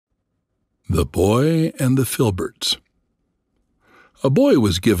The Boy and the Filberts. A boy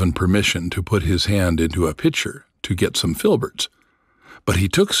was given permission to put his hand into a pitcher to get some filberts, but he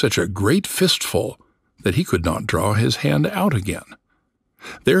took such a great fistful that he could not draw his hand out again.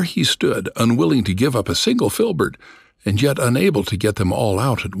 There he stood, unwilling to give up a single filbert, and yet unable to get them all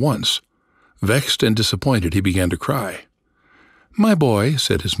out at once. Vexed and disappointed, he began to cry. "My boy,"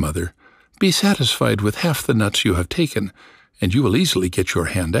 said his mother, "be satisfied with half the nuts you have taken, and you will easily get your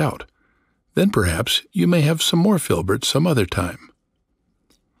hand out. Then perhaps you may have some more filberts some other time."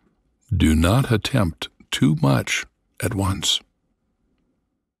 Do not attempt too much at once.